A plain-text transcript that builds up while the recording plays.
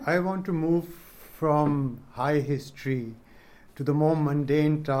I want to move from high history to the more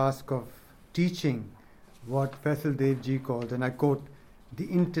mundane task of teaching what Faisal Devji calls, and I quote, the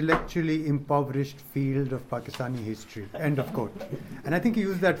intellectually impoverished field of Pakistani history, end of quote. And I think he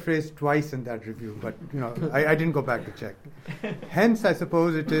used that phrase twice in that review, but I didn't go back to check. Hence, I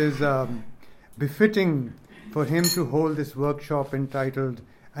suppose it is befitting for him to hold this workshop entitled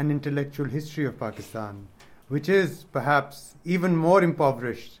An Intellectual History of Pakistan, which is perhaps even more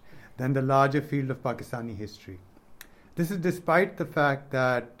impoverished than the larger field of Pakistani history. This is despite the fact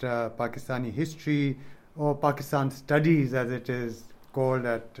that Pakistani history, or Pakistan studies as it is called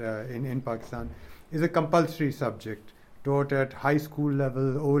in Pakistan, is a compulsory subject taught at high school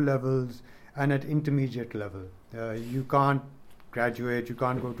level, O levels, and at intermediate level. You can't graduate, you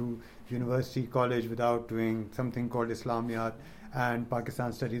can't go to university, college without doing something called Islamiyat and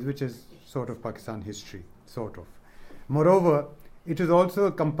Pakistan studies, which is sort of Pakistan history, sort of. Moreover, it is also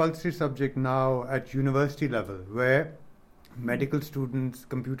a compulsory subject now at university level, where medical students,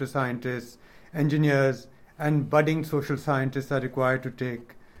 computer scientists, engineers, and budding social scientists are required to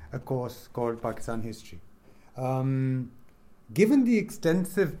take a course called Pakistan history. Given the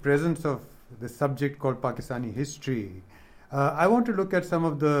extensive presence of the subject called Pakistani history, I want to look at some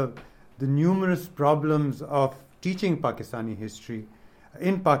of the numerous problems of teaching Pakistani history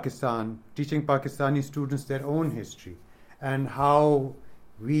in Pakistan, teaching Pakistani students their own history, and how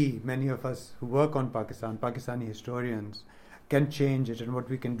we, many of us who work on Pakistan, Pakistani historians, can change it and what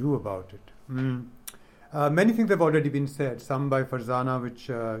we can do about it. Many things have already been said, some by Farzana,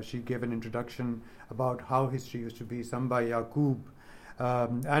 which she gave an introduction about how history used to be, some by Yaqub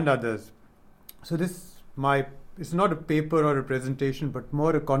and others. So it's not a paper or a presentation, but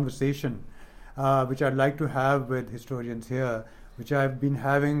more a conversation which I'd like to have with historians here, which I've been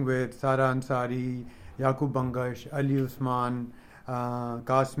having with Sara Ansari, Yaqub Bangash, Ali Usman,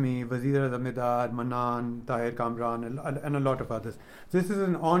 Qasmi, Wazir Zamidar, Manan, Tahir Kamran, and a lot of others. So this is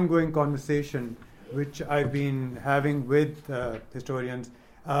an ongoing conversation which I've been having with historians.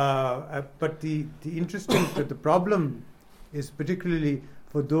 But the problem is particularly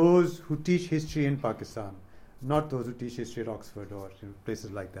for those who teach history in Pakistan, not those who teach history at Oxford or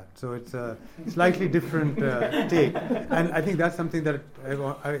places like that. So it's a slightly different take. And I think that's something that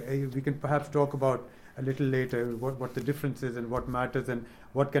we can perhaps talk about a little later, what the difference is and what matters and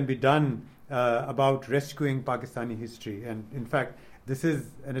what can be done about rescuing Pakistani history. And in fact, this is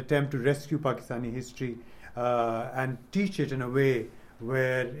an attempt to rescue Pakistani history and teach it in a way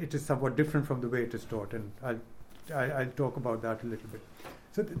where it is somewhat different from the way it is taught. And I'll talk about that a little bit.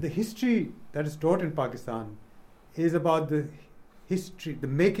 So the history that is taught in Pakistan is about the history, the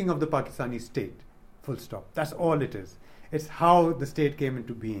making of the Pakistani state, full stop. That's all it is. It's how the state came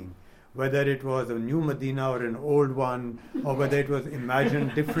into being, whether it was a new Medina or an old one, or whether it was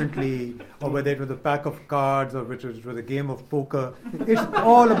imagined differently, or whether it was a pack of cards, or which was a game of poker. It's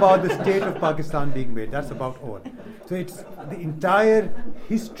all about the state of Pakistan being made. That's about all. So it's the entire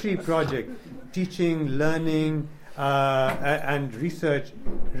history project, teaching, learning, and research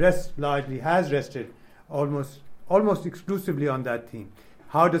has rested almost exclusively on that theme.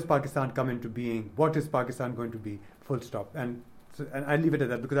 How does Pakistan come into being? What is Pakistan going to be? Full stop. And I'll leave it at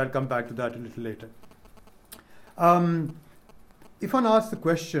that because I'll come back to that a little later. If one asks the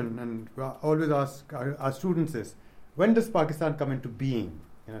question, and I always ask our students this, when does Pakistan come into being?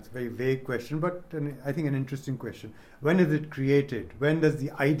 It's a very vague question, but I think an interesting question. When is it created? When does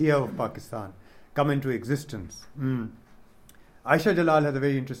the idea of Pakistan come into existence? Aisha Jalal has a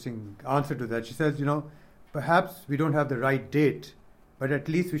very interesting answer to that. She says, perhaps we don't have the right date, but at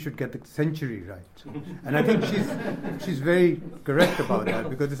least we should get the century right. And I think she's very correct about that,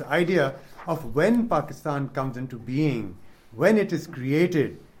 because this idea of when Pakistan comes into being, when it is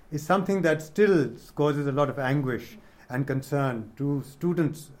created, is something that still causes a lot of anguish and concern to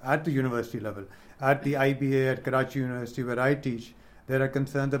students at the university level. At the IBA, at Karachi University, where I teach, there are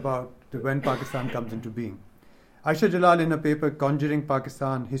concerns about when Pakistan comes into being. Aisha Jalal, in a paper, Conjuring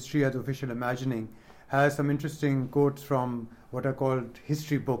Pakistan, History as Official Imagining, has some interesting quotes from what are called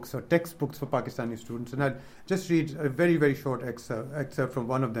history books or textbooks for Pakistani students. And I'll just read a very, very short excerpt from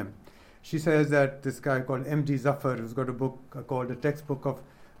one of them. She says that this guy called M.D. Zafar, who's got a book called A Textbook of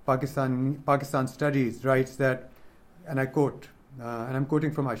Pakistan Studies, writes that, and I quote, and I'm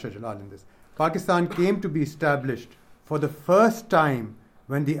quoting from Aisha Jalal in this, Pakistan came to be established for the first time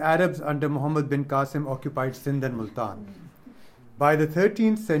when the Arabs under Muhammad bin Qasim occupied Sindh and Multan. By the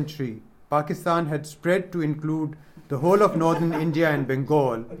 13th century, Pakistan had spread to include the whole of northern India and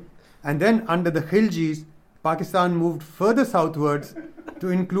Bengal, and then under the Khiljis, Pakistan moved further southwards to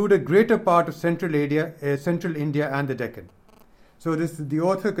include a greater part of Central India and the Deccan. So the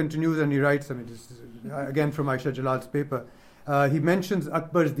author continues and he writes, I mean, this is, again from Aisha Jalal's paper, he mentions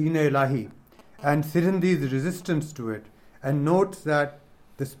Akbar's Deen-e-Ilahi and Sirindi's resistance to it, and notes that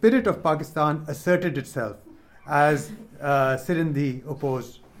the spirit of Pakistan asserted itself as Sirindi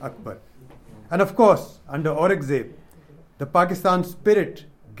opposed Akbar. And of course, under Aurangzeb, the Pakistan spirit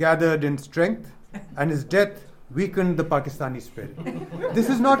gathered in strength, and his death weakened the Pakistani spirit. This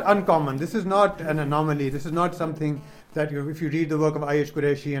is not uncommon. This is not an anomaly. This is not something that, if you read the work of Ayush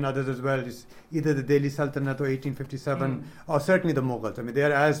Qureshi and others as well, it's either the Delhi Sultanate or 1857, or certainly the Mughals. I mean, they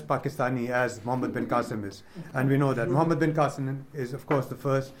are as Pakistani as Muhammad bin Qasim is. And we know that. Muhammad bin Qasim is, of course, the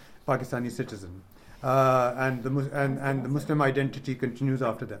first Pakistani citizen. And the Muslim identity continues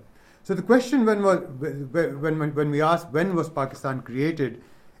after that. So the question when we ask when was Pakistan created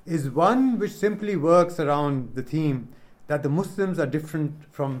is one which simply works around the theme that the Muslims are different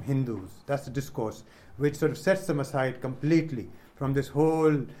from Hindus. That's the discourse, which sort of sets them aside completely from this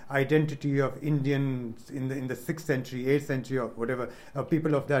whole identity of Indians in the 6th century, 8th century, or whatever,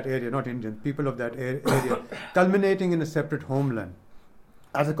 people of that area, not Indians, people of that area, culminating in a separate homeland.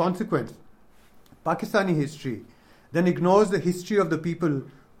 As a consequence, Pakistani history then ignores the history of the people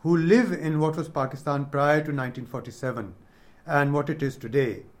who live in what was Pakistan prior to 1947 and what it is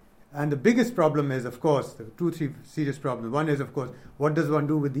today. And the biggest problem is, of course, there are 2-3 serious problems. One is, of course, what does one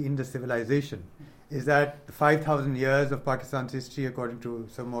do with the Indus civilization? Is that the 5,000 years of Pakistan's history, according to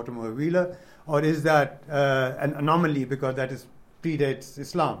Sir Mortimer Wheeler, or is that an anomaly because that predates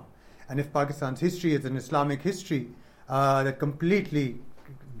Islam? And if Pakistan's history is an Islamic history that completely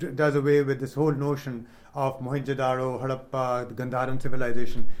does away with this whole notion of Mohenjo-daro, Harappa, the Gandharan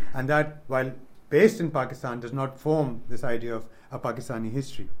civilization, and that, while based in Pakistan, does not form this idea of a Pakistani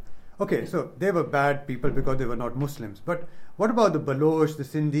history. Okay, so they were bad people because they were not Muslims. But what about the Baloch, the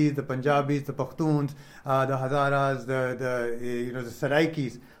Sindhis, the Punjabis, the Pakhtuns, the Hazaras, the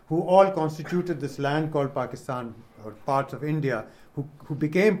Saraikis, who all constituted this land called Pakistan, or parts of India, who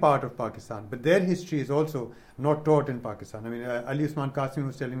became part of Pakistan. But their history is also not taught in Pakistan. I mean, Ali Usman Qasim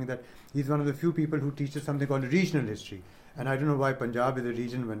was telling me that he's one of the few people who teaches something called regional history. And I don't know why Punjab is a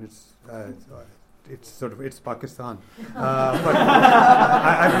region when it's Pakistan. But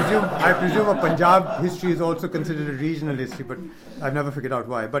I presume a Punjab history is also considered a regional history, but I've never figured out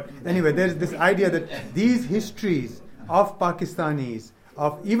why. But anyway, there's this idea that these histories of Pakistanis,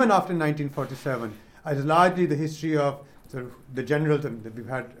 of even after 1947, is largely the history of sort of the generals, and we've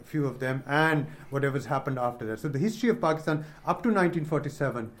had a few of them, and whatever's happened after that. So the history of Pakistan up to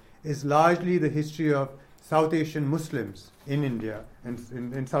 1947 is largely the history of South Asian Muslims in India and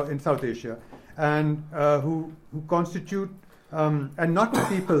in South Asia, and who constitute, and not the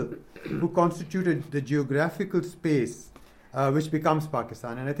people who constituted the geographical space which becomes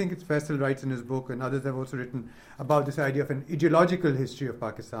Pakistan. And I think it's Faisal writes in his book, and others have also written about this idea of an ideological history of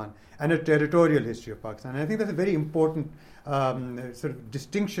Pakistan and a territorial history of Pakistan. And I think that's a very important sort of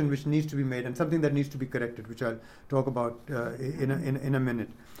distinction which needs to be made, and something that needs to be corrected, which I'll talk about in a minute.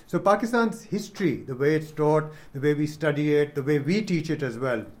 So Pakistan's history, the way it's taught, the way we study it, the way we teach it as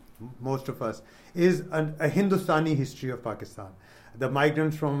well, most of us, is a Hindustani history of Pakistan. The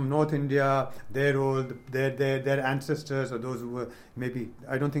migrants from North India, their role, their ancestors, or those who were maybe,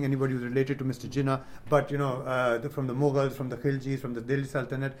 I don't think anybody was related to Mr. Jinnah, but from the Mughals, from the Khiljis, from the Delhi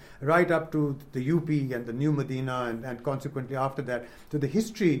Sultanate, right up to the UP and the New Medina, and consequently after that. So the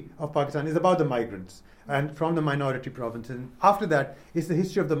history of Pakistan is about the migrants and from the minority provinces. And after that is the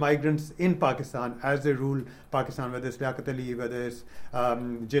history of the migrants in Pakistan as they rule Pakistan, whether it's Liaquat Ali, whether it's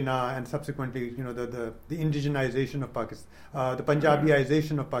Jinnah, and subsequently, the indigenization of Pakistan, the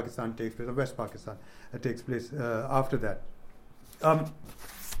Punjabiization of Pakistan takes place, or West Pakistan takes place after that.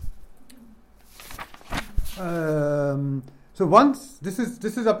 So once this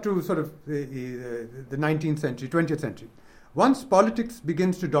is up to sort of the 19th century, 20th century. Once politics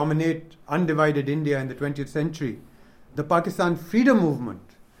begins to dominate undivided India in the 20th century, the Pakistan freedom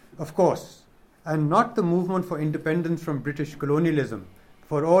movement, of course, and not the movement for independence from British colonialism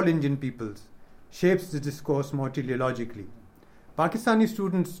for all Indian peoples, shapes the discourse more teleologically. Pakistani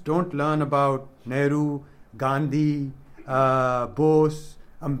students don't learn about Nehru, Gandhi, Bose,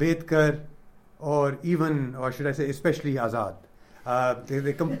 Ambedkar, or should I say, especially Azad.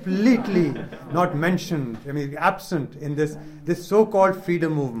 They're completely not mentioned, absent in this so-called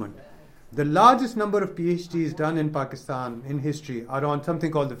freedom movement. The largest number of PhDs done in Pakistan in history are on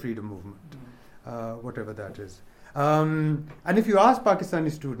something called the freedom movement, whatever that is. And if you ask Pakistani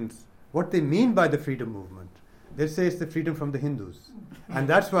students what they mean by the freedom movement, they say it's the freedom from the Hindus. And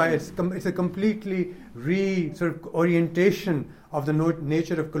that's why it's a completely sort of orientation of the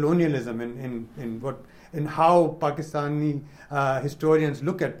nature of colonialism in what in how Pakistani historians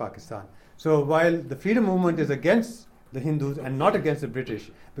look at Pakistan. So while the freedom movement is against the Hindus and not against the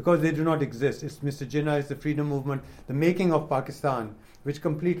British, because they do not exist, it's Mr. Jinnah, it's the freedom movement, the making of Pakistan, which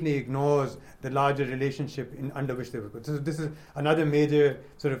completely ignores the larger relationship under which they were. So this is another major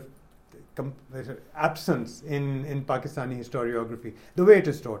sort of absence in Pakistani historiography, the way it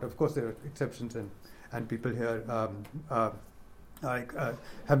is taught. Of course, there are exceptions, and people here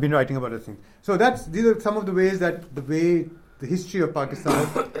have been writing about other things. So these are some of the ways that the history of Pakistan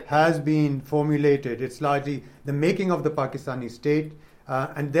has been formulated. It's largely the making of the Pakistani state,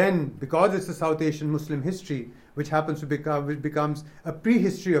 and then because it's a South Asian Muslim history, which becomes a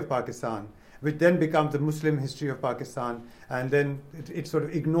prehistory of Pakistan, which then becomes the Muslim history of Pakistan, and then it sort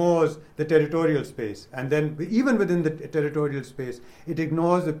of ignores the territorial space. And then even within the territorial space, it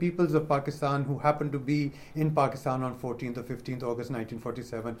ignores the peoples of Pakistan who happen to be in Pakistan on 14th or 15th August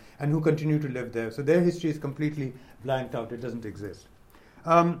 1947 and who continue to live there. So their history is completely blanked out. It doesn't exist.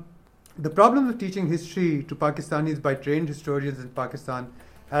 The problem of teaching history to Pakistanis by trained historians in Pakistan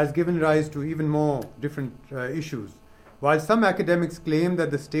has given rise to even more different issues. While some academics claim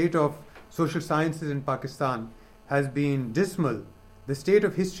that the state of social sciences in Pakistan has been dismal, the state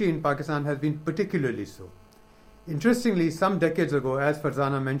of history in Pakistan has been particularly so. Interestingly, some decades ago, as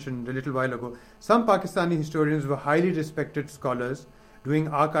Farzana mentioned a little while ago, some Pakistani historians were highly respected scholars doing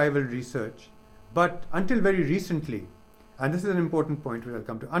archival research, but until very recently, and this is an important point which I'll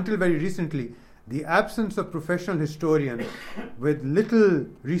come to, until very recently, the absence of professional historians with little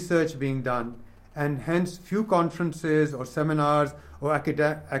research being done, and hence few conferences or seminars or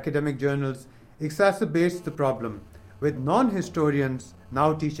academic journals, exacerbates the problem with non-historians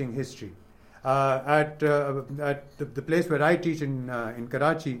now teaching history. At the place where I teach in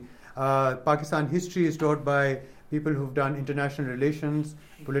Karachi, Pakistan history is taught by people who've done international relations,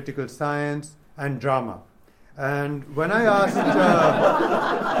 political science, and drama. And when I asked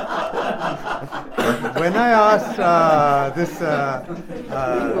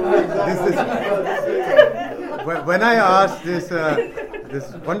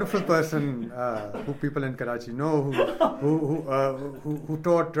this wonderful person who people in Karachi know, who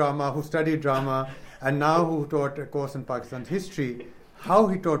taught drama, who studied drama, and now who taught a course in Pakistan's history, how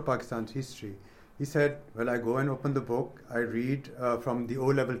he taught Pakistan's history. He said, well, I go and open the book, I read from the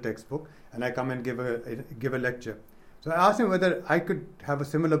O-level textbook, and I come and give a lecture. So I asked him whether I could have a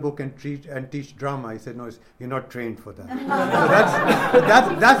similar book and teach drama. He said, no, you're not trained for that. So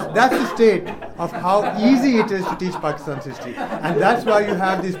that's the state of how easy it is to teach Pakistan's history. And that's why you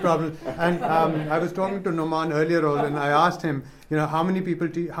have these problems. And I was talking to Noman earlier on, and I asked him, how many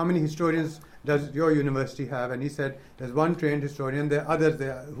historians does your university have? And he said, there's one trained historian. There are others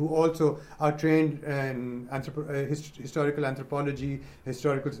there who also are trained in historical anthropology,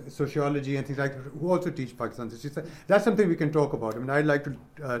 historical sociology, and things like that, who also teach Pakistan's history. So that's something we can talk about. I mean, I'd like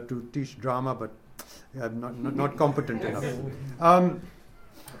to teach drama, but I'm not competent enough.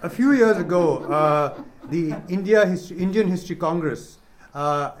 A few years ago, the Indian History Congress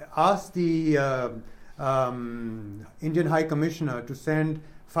asked the Indian High Commissioner to send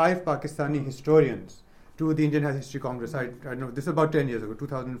 5 Pakistani historians to the Indian History Congress. I know this is about 10 years ago,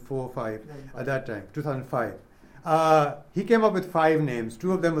 2004, 5, at that time, 2005. He came up with 5 names.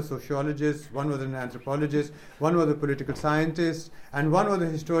 2 of them were sociologists, 1 was an anthropologist, 1 was a political scientist, and 1 was a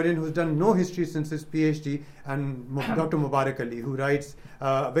historian who's done no history since his PhD, and Dr. Mubarak Ali, who writes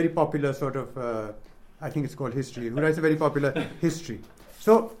a very popular sort of, I think it's called History, who writes a very popular history.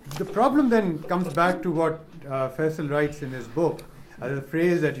 So the problem then comes back to what Faisal writes in his book, the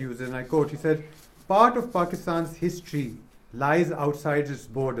phrase that he uses, and I quote, he said, part of Pakistan's history lies outside its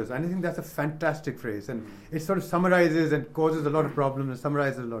borders. And I think that's a fantastic phrase, and it sort of summarizes and causes a lot of problems and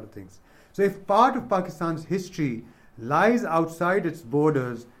summarizes a lot of things. So if part of Pakistan's history lies outside its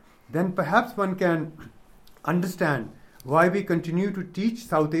borders, then perhaps one can understand why we continue to teach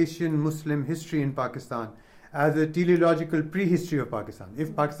South Asian Muslim history in Pakistan as a teleological prehistory of Pakistan.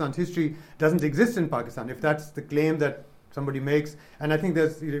 If Pakistan's history doesn't exist in Pakistan, if that's the claim that somebody makes, and I think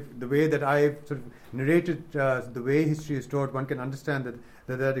there's the way that I've sort of narrated the way history is taught, one can understand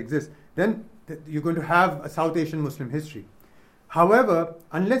that exists, then you're going to have a South Asian Muslim history. However,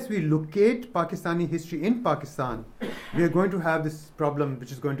 unless we locate Pakistani history in Pakistan, we are going to have this problem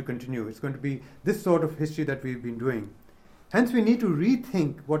which is going to continue. It's going to be this sort of history that we've been doing. Hence, we need to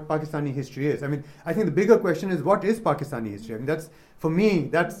rethink what Pakistani history is. I mean, I think the bigger question is, what is Pakistani history? I mean, that's, for me,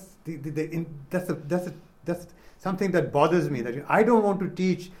 that's something that bothers me. That I don't want to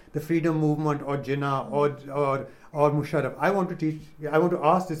teach the freedom movement or Jinnah or Musharraf. I want to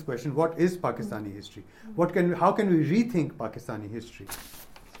ask this question: what is Pakistani history? How can we rethink Pakistani history?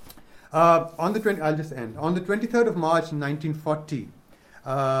 I'll just end. On the 23rd of March 1940,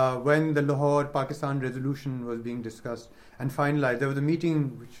 when the Lahore Pakistan resolution was being discussed and finalized, there was a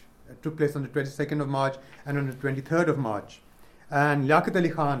meeting which took place on the 22nd of March and on the 23rd of March. And Liaquat Ali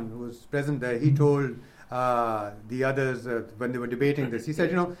Khan, who was present there, he told the others when they were debating this, he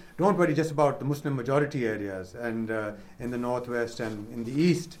said, don't worry just about the Muslim majority areas and in the northwest and in the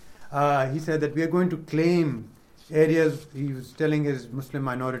east. He said that we are going to claim areas, he was telling his Muslim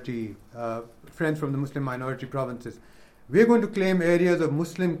minority friends from the Muslim minority provinces, we are going to claim areas of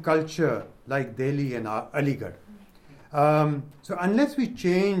Muslim culture like Delhi and Aligarh. So unless we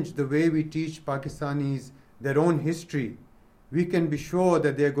change the way we teach Pakistanis their own history, we can be sure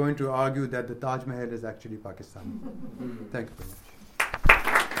that they are going to argue that the Taj Mahal is actually Pakistani. Thank you very much.